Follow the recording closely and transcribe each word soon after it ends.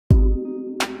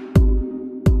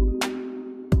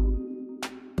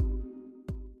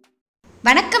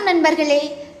வணக்கம் நண்பர்களே.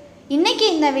 இன்னைக்கு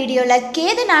இந்த வீடியோவில்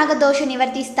கேது நாகதோஷ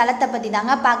நிவர்த்தி ஸ்தலத்தை பற்றி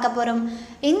தாங்க பார்க்க போகிறோம்.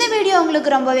 இந்த வீடியோ உங்களுக்கு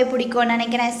ரொம்பவே பிடிக்கும்னு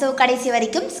நினைக்கிறேன். ஸோ கடைசி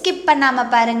வரைக்கும் ஸ்கிப் பண்ணாமல்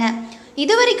பாருங்கள்.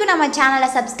 இது வரைக்கும் நம்ம சேனலை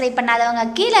சப்ஸ்கிரைப் பண்ணாதவங்க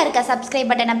கீழே இருக்க சப்ஸ்கிரைப்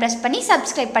பட்டனை ப்ரெஸ் பண்ணி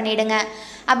சப்ஸ்கிரைப் பண்ணிவிடுங்க.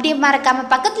 அப்படியே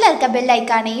மறக்காமல் பக்கத்தில் இருக்க பெல்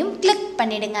ஐக்கானையும் கிளிக்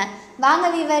பண்ணிவிடுங்க. வாங்க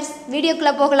வீவர்ஸ்,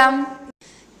 வீடியோக்குள்ளே போகலாம்.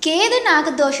 கேது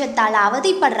நாகதோஷத்தால்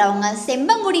அவதிப்படுறவங்க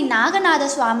செம்பங்குடி நாகநாத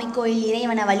சுவாமி கோயில்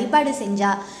இறைவனை வழிபாடு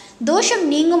செஞ்சால் தோஷம்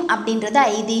நீங்கும் அப்படின்றது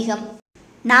ஐதீகம்.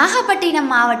 நாகப்பட்டினம்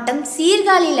மாவட்டம்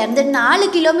சீர்காழியிலேருந்து 4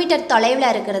 கிலோமீட்டர் தொலைவில்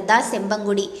இருக்கிறது தான்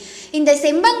செம்பங்குடி. இந்த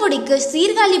செம்பங்குடிக்கு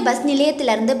சீர்காழி பஸ்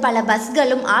நிலையத்திலேருந்து பல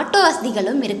பஸ்களும் ஆட்டோ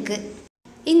வசதிகளும் இருக்குது.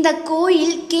 இந்த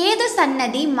கோயில் கேது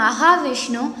சன்னதி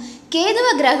மகாவிஷ்ணு கேதுவ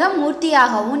கிரக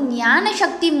மூர்த்தியாகவும் ஞான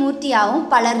சக்தி மூர்த்தியாகவும்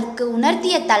பலருக்கு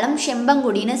உணர்த்திய தலம்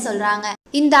செம்பங்குடின்னு சொல்கிறாங்க.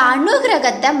 இந்த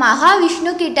அனுகிரகத்தை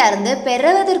மகாவிஷ்ணு கிட்ட இருந்து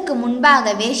பெறுவதற்கு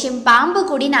முன்பாகவே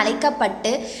செம்பாம்புகுடின்னு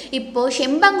அழைக்கப்பட்டு இப்போ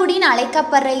செம்பங்குடின்னு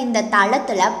அழைக்கப்படுற இந்த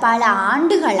தலத்தில் பல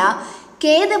ஆண்டுகளாக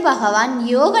கேது பகவான்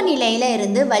யோக நிலையில்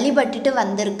இருந்து வழிபட்டுட்டு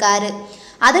வந்திருக்காரு.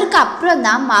 அதற்கு அப்புறம்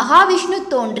தான் மகாவிஷ்ணு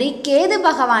தோன்றி கேது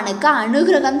பகவானுக்கு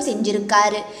அனுகிரகம்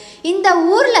செஞ்சிருக்காரு. இந்த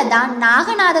ஊரில் தான்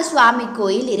நாகநாத சுவாமி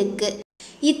கோயில் இருக்கு.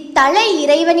 இத்தல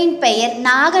இறைவனின் பெயர்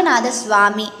நாகநாத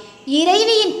சுவாமி,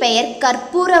 இறைவியின் பெயர்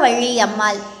கற்பூரவள்ளி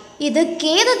அம்மாள். இது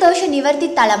கேது தோஷ நிவர்த்தி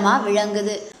தலமாக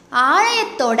விளங்குது.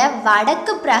 ஆலயத்தோட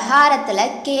வடக்கு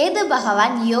பிரகாரத்தில் கேது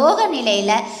பகவான் யோக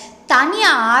நிலையில் தனி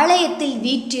ஆலயத்தில்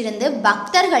வீற்றிருந்து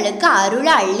பக்தர்களுக்கு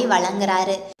அருளை அள்ளி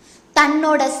வழங்குறாரு.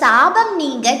 தன்னோட சாபம்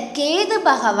நீங்க கேது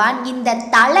பகவான் இந்த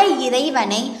தல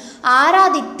இறைவனை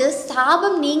ஆராதித்து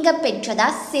சாபம் நீங்க பெற்றதா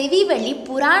செவிவழி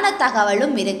புராண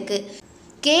தகவலும் இருக்கு.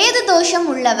 கேது தோஷம்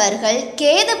உள்ளவர்கள்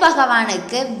கேது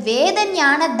பகவானுக்கு வேத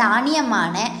ஞான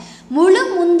தானியமான முழு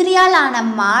முந்திரியால் ஆன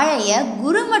மாழைய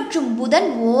குரு மற்றும் புதன்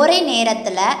ஓரே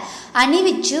நேரத்தில்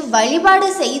அணிவிச்சு வழிபாடு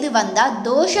செய்து வந்தால்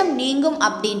தோஷம் நீங்கும்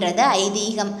அப்படின்றது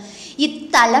ஐதீகம்.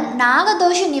 இத்தலம்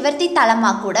நாகதோஷ நிவர்த்தி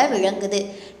தலமாக கூட விளங்குது.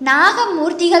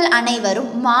 நாகமூர்த்திகள்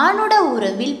அனைவரும் மானுட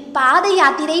உருவில் பாத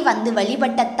யாத்திரை வந்து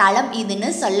வழிபட்ட தலம் இதுன்னு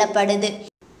சொல்லப்படுது.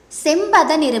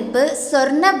 செம்பதனிருப்பு,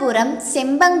 சொர்ணபுரம்,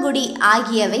 செம்பங்குடி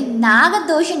ஆகியவை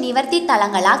நாகதோஷ நிவர்த்தி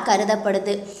தலங்களாக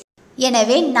கருதப்படுது.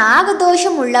 எனவே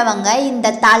நாகதோஷம் உள்ளவங்க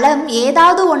இந்த தலம்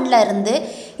ஏதாவது ஒன்றில் இருந்து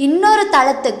இன்னொரு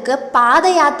தலத்துக்கு பாத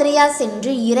யாத்திரையாக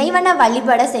சென்று இறைவனை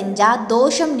வழிபட செஞ்சால்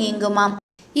தோஷம் நீங்குமாம்.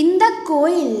 இந்த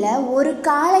கோயிலில் ஒரு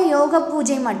கால யோக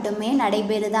பூஜை மட்டுமே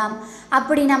நடைபெறுதாம்.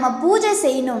 அப்படி நம்ம பூஜை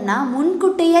செய்யணும்னா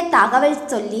முன்கூட்டியே தகவல்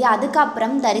சொல்லி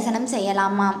அதுக்கப்புறம் தரிசனம்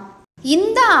செய்யலாமாம்.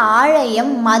 இந்த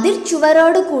ஆலயம்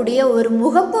மதிர்ச்சுவரோடு கூடிய ஒரு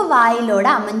முகப்பு வாயிலோடு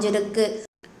அமைஞ்சிருக்கு.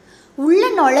 உள்ள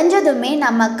நுழைஞ்சதுமே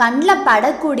நம்ம கண்ணில்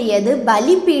படக்கூடியது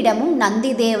பலிபீடமும்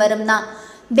நந்தி தேவரும் தான்.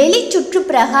 வெளிச்சுற்று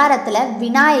பிரகாரத்தில்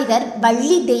விநாயகர்,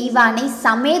 வள்ளி தெய்வானை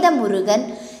சமேத முருகன்,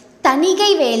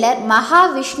 தணிகை வேலர்,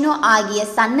 மகாவிஷ்ணு ஆகிய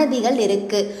சன்னதிகள்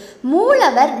இருக்கு.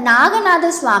 மூலவர்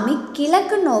நாகநாத சுவாமி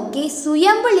கிழக்கு நோக்கி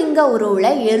சுயம்புலிங்க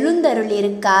உருவில் எழுந்தருள்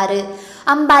இருக்காரு.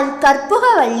 அம்பாள்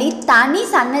கற்புகவள்ளி தனி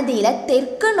சன்னதியில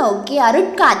தெற்கு நோக்கி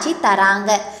அருட்காட்சி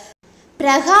தராங்க.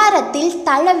 பிரகாரத்தில்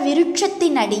தல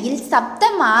விருட்சத்தின் அடியில்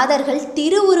சப்த மாதர்கள்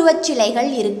திருவுருவச்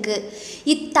சிலைகள் இருக்கு.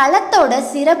 இத்தலத்தோட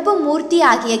சிறப்பு மூர்த்தி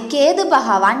ஆகிய கேது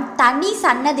பகவான் தனி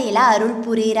சன்னதியில அருள்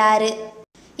புரிகிறாரு.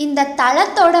 இந்த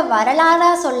தலத்தோட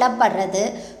வரலாறாக சொல்லப்படுறது,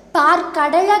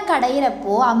 பார்க்கடலை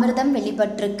கடையிறப்போ அமிர்தம்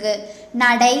வெளிப்பட்டிருக்கு.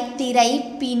 நடை, திரை,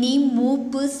 பிணி,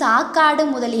 மூப்பு, சாக்காடு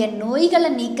முதலிய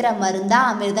நோய்களை நீக்கிற மருந்தாக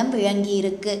அமிர்தம் விளங்கி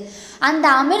இருக்கு. அந்த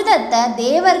அமிர்தத்தை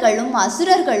தேவர்களும்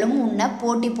அசுரர்களும் உண்ண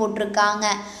போட்டி போட்டிருக்காங்க.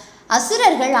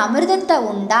 அசுரர்கள் அமிர்தத்தை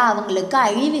உண்டா அவங்களுக்கு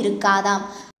அழிவு இருக்காதாம்.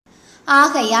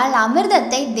 ஆகையால்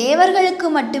அமிர்தத்தை தேவர்களுக்கு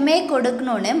மட்டுமே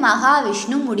கொடுக்கணும்னு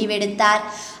மகாவிஷ்ணு முடிவெடுத்தார்.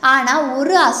 ஆனால்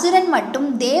ஒரு அசுரன் மட்டும்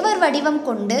தேவர் வடிவம்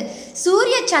கொண்டு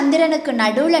சூரிய சந்திரனுக்கு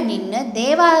நடுவில் நின்று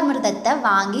தேவாமிர்தத்தை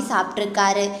வாங்கி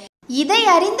சாப்பிட்ருக்காரு. இதை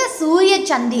அறிந்த சூரிய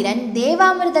சந்திரன்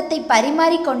தேவாமிர்தத்தை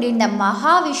பரிமாறி கொண்டிருந்த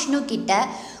மகாவிஷ்ணு கிட்ட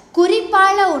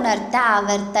குறிப்பால உணர்த்த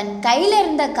அவர் தன் கையில்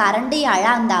இருந்த கரண்டியால்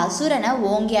அந்த அசுரனை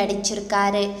ஓங்கி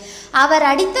அடிச்சிருக்காரு. அவர்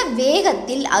அடித்த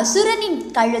வேகத்தில் அசுரனின்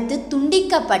கழுத்து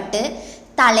துண்டிக்கப்பட்டு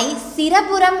தலை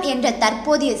சிரபுரம் என்ற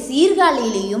தற்போதைய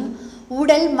சீர்காழியிலையும்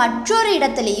உடல் மற்றொரு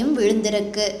இடத்துலையும்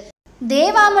விழுந்திருக்கு.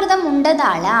 தேவாமிர்தம்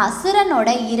உண்டதால அசுரனோட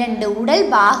 2 உடல்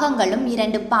பாகங்களும்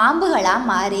 2 பாம்புகளாக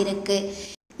மாறியிருக்கு.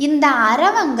 இந்த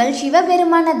அரவங்கள்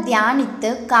சிவபெருமானை தியானித்து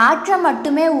காற்றை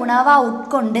மட்டுமே உணவாக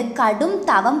உட்கொண்டு கடும்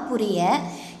தவம் புரிய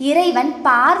இறைவன்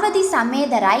பார்வதி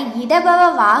சமேதராய் இடபவ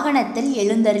வாகனத்தில்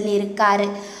எழுந்தருளியிருக்காரு.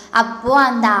 அப்போ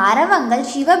அந்த அரவங்கள்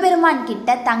சிவபெருமான்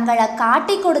கிட்ட தங்களை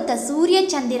காட்டி கொடுத்த சூரிய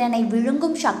சந்திரனை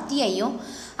விழுங்கும் சக்தியையும்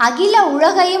அகில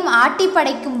உலகையும் ஆட்டி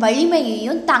படைக்கும்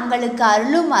வலிமையையும் தங்களுக்கு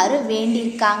அருளுமாறு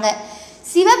வேண்டியிருக்காங்க.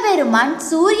 சிவபெருமான்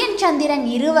சூரியன் சந்திரன்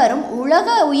இருவரும் உலக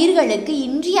உயிர்களுக்கு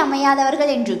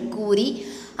இன்றியமையாதவர்கள் என்று கூறி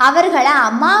அவர்களை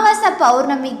அமாவாசை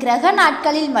பௌர்ணமி கிரக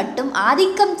நாட்களில் மட்டும்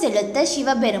ஆதிக்கம் செலுத்த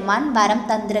சிவபெருமான் வரம்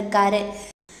தந்திருக்காரு.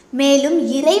 மேலும்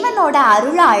இறைவனோட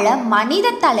அருளால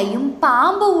மனித தலையும்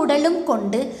பாம்பு உடலும்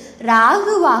கொண்டு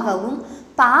ராகுவாகவும்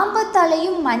பாம்பு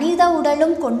தலையும் மனித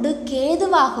உடலும் கொண்டு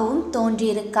கேதுவாகவும்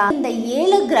தோன்றியிருக்கா. இந்த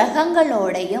 7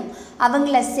 கிரகங்களோடையும்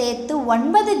அவங்கள சேர்த்து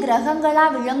 9 கிரகங்களா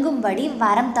விளங்கும்படி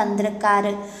வரம்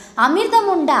தந்திருக்காரு.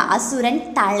 அமிர்தமுண்ட அசுரன்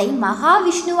தலை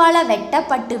மகாவிஷ்ணுவால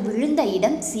வெட்டப்பட்டு விழுந்த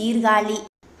இடம் சீர்காழி.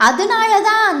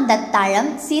 அதனாலதான் அந்த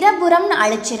தளம் சிரபுரம்னு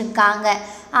அழைச்சிருக்காங்க.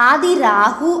 ஆதி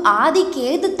ராகு ஆதி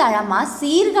கேது தலமா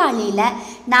சீர்காழியில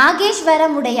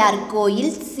நாகேஸ்வரமுடையார்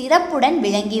கோயில் சிறப்புடன்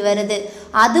விளங்கி வருது.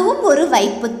 அதுவும் ஒரு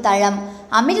வைப்புத்தலம்.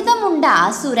 அமிர்தமுண்ட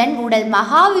அசுரன் உடல்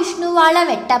மகாவிஷ்ணுவால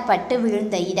வெட்டப்பட்டு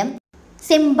விழுந்த இடம்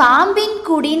செம்பாம்பின்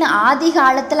குடின்னு ஆதி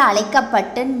காலத்தில்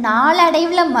அழைக்கப்பட்டு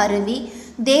நாளடைவில் மருவி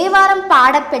தேவாரம்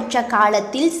பாடப்பெற்ற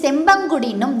காலத்தில்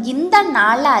செம்பங்குடினும் இந்த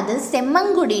நாளில் அது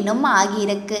செம்மங்குடினும்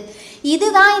ஆகியிருக்கு.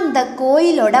 இதுதான் இந்த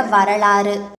கோயிலோட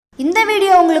வரலாறு. இந்த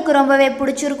வீடியோ உங்களுக்கு ரொம்பவே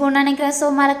பிடிச்சிருக்கும்னு நினைக்கிறேன். ஸோ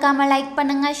மறக்காமல் லைக்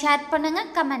பண்ணுங்கள், ஷேர்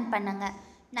பண்ணுங்கள், கமெண்ட் பண்ணுங்கள்.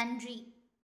 நன்றி.